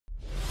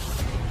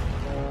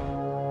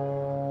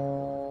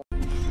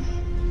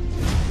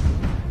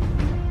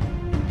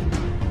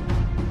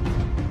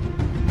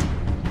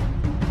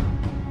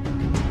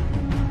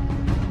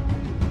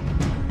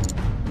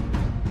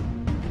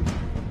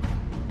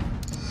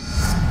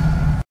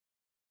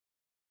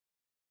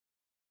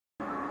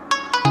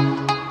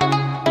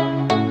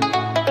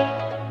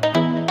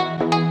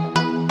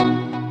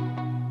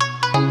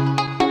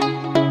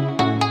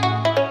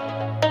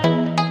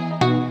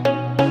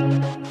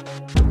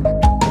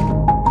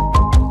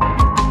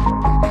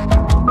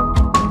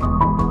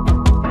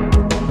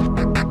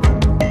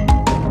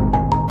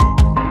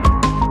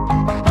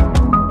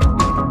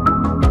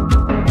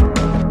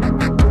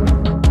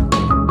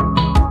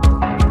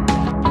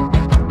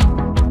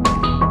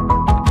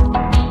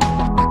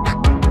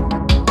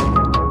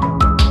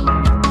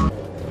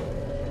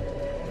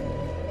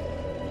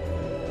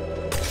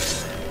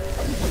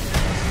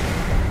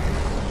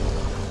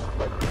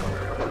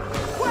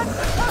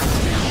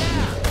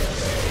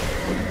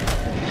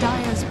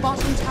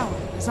bottom tower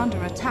is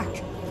under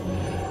attack.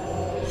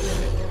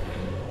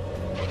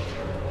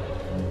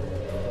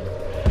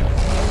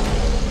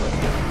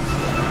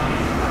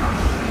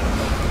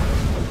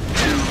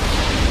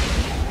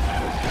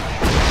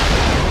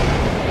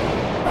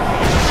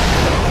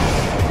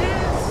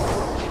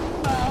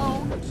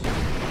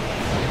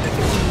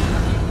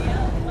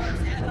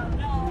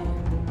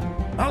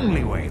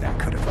 Only way that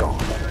could have gone.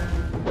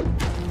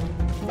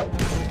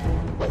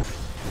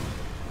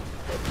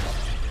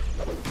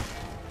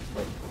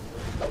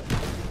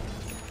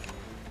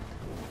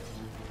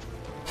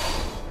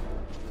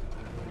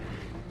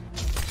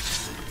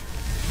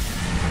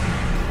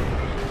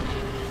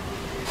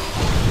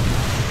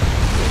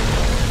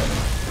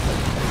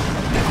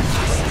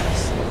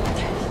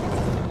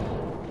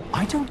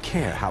 I don't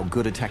care how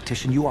good a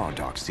tactician you are,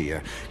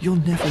 Darkseer. You'll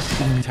never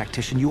see me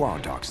tactician you are,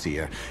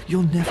 Darkseer.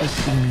 You'll never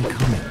see me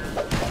coming.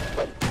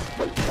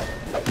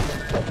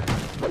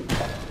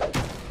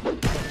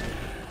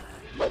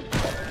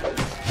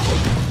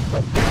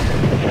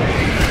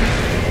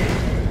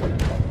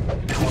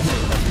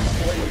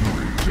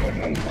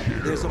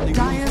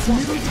 Dire's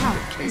middle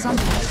tower is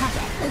under attack.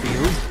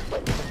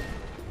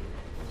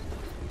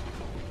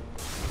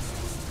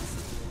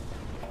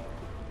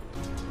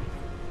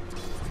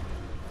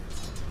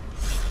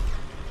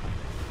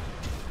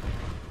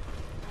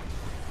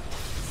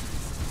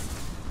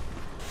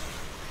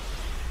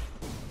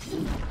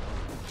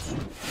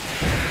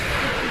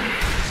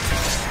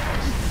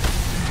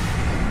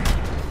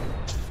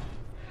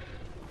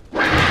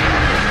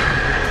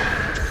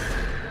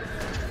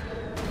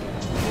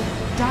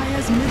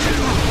 Dire's middle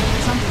tower is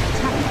under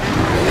attack.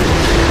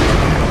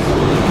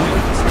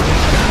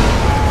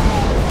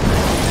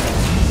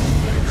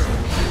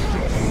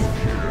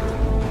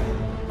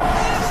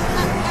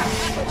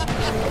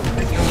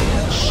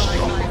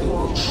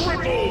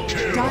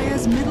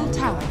 Dire's middle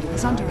tower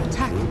is under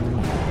attack.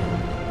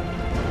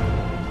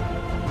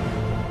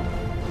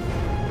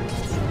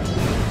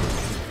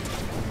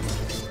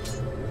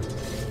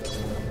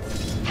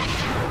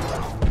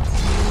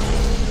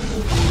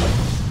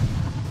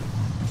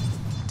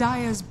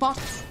 Dire's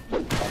bottom.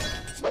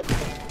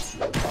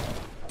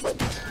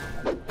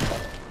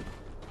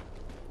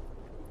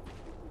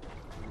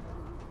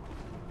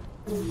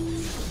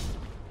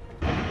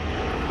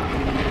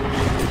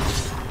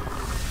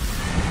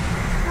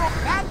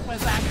 That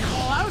was a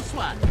close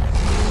one.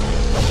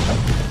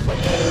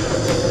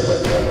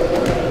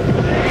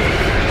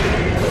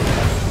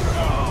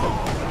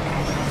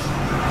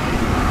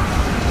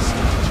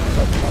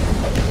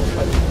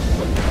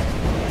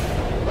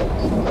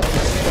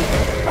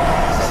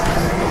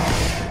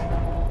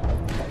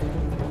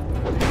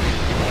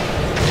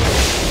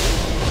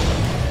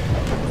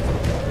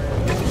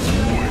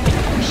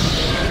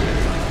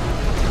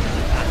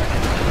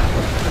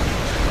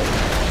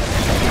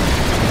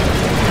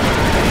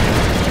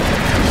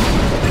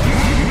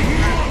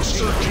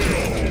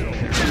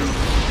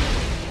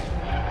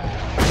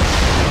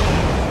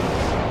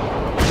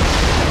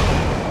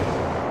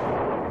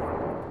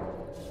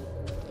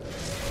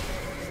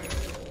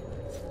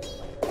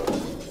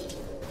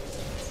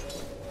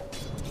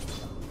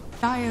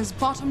 Dire's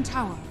bottom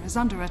tower is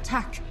under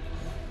attack.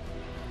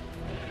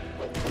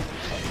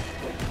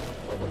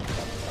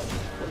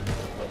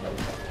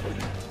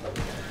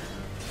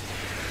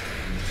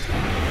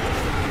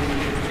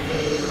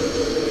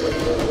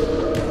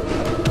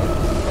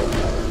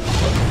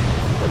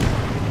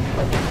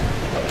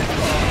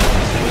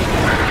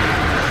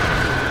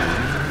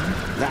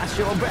 That's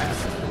your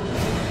best.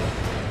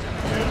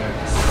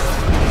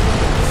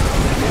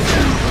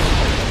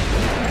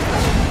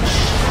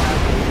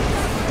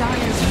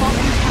 Dire's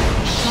bottom tower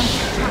is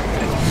under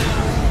attack.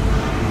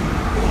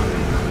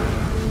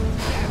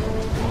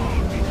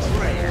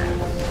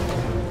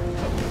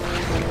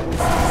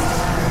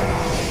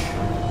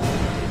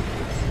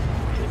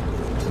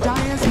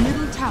 Dire's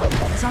middle tower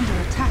is under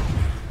attack.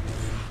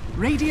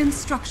 Radiant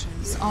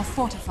structures are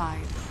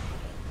fortified.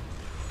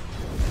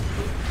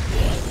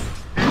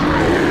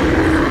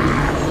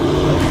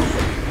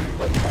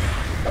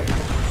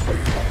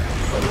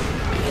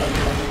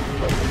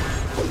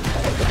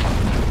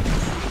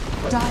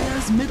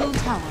 Dire's middle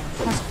tower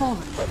has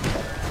fallen.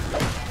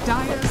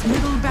 Dire's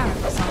middle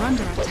barracks are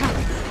under attack.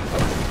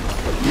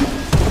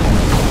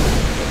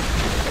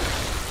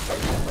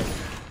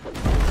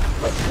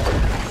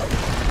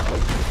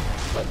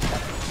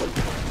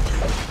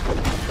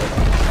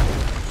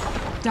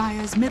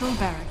 Dire's middle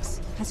barracks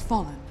has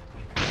fallen.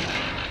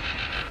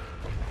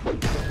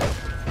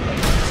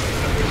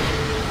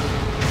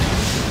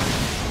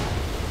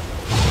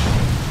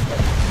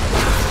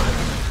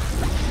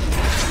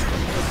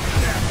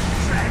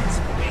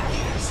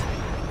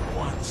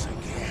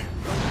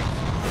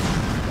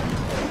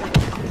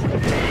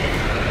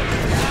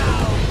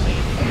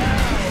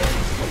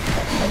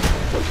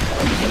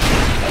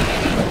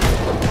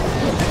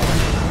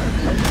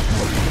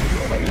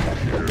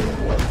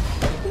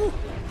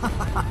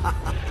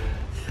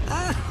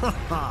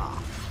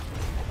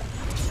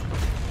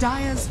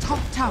 Dire's top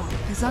tower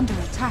is under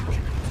attack.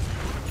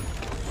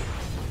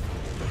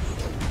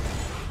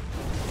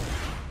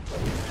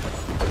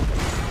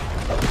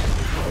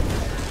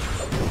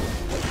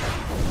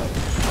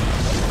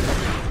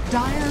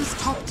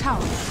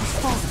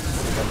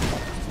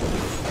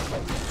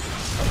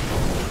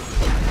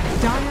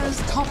 Dire's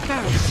top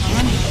barracks are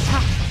under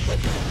attack.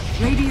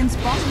 Radiant's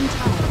bottom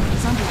tower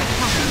is under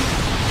attack.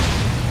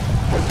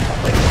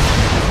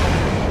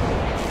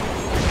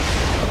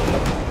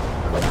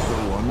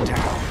 One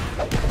down.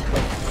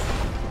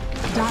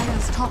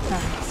 Dire's top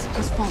barracks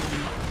has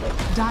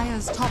fallen.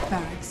 Dire's top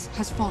barracks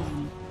has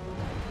fallen.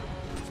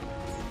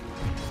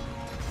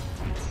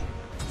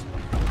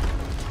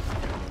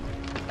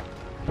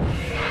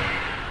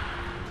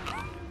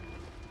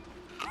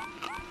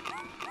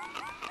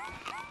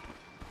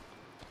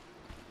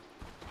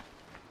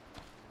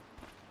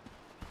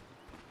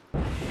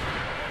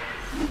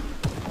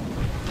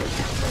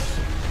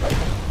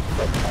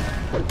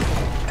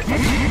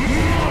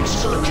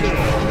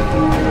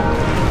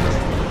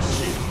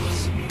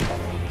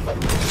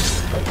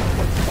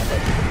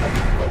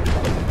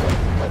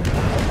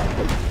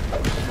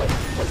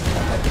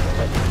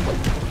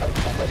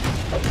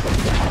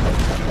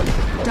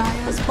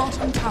 Dire's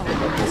bottom tower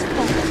has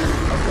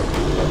fallen.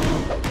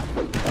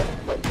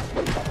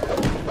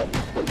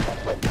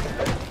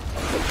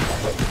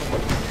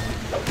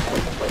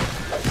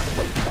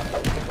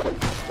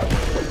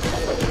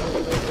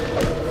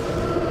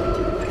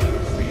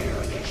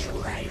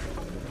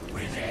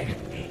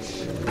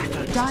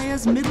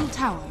 Dire's middle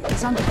tower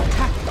is under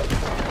attack.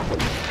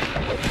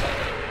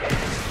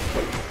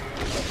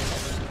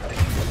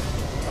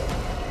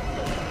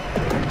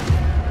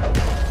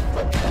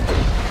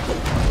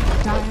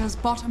 Dire's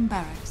bottom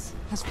barracks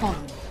has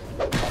fallen.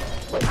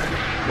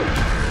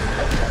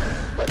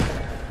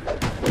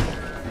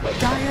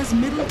 Dire's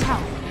middle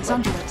tower is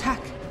under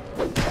attack.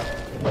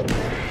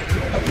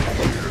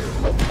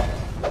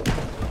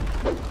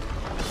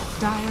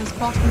 Dire's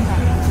bottom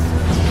barracks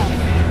has fallen.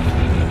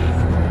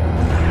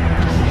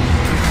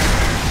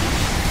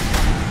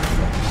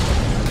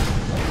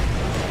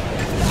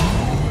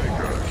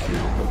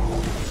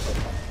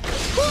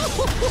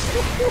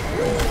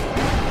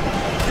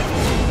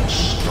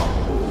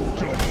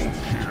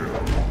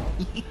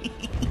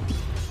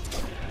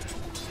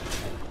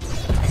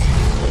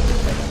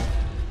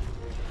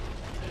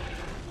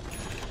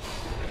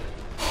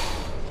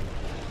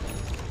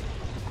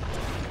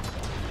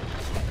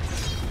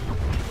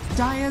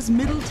 Dire's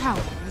middle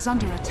tower is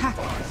under attack.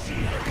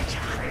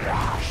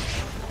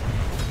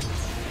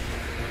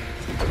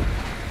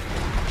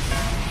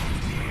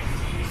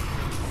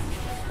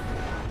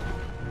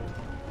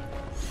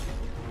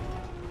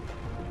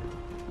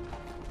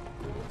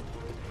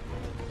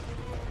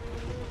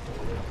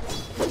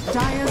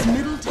 Dire's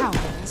middle tower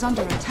is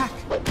under attack.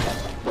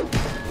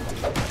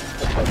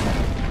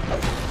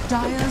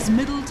 Dire's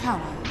middle tower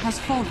has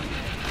fallen.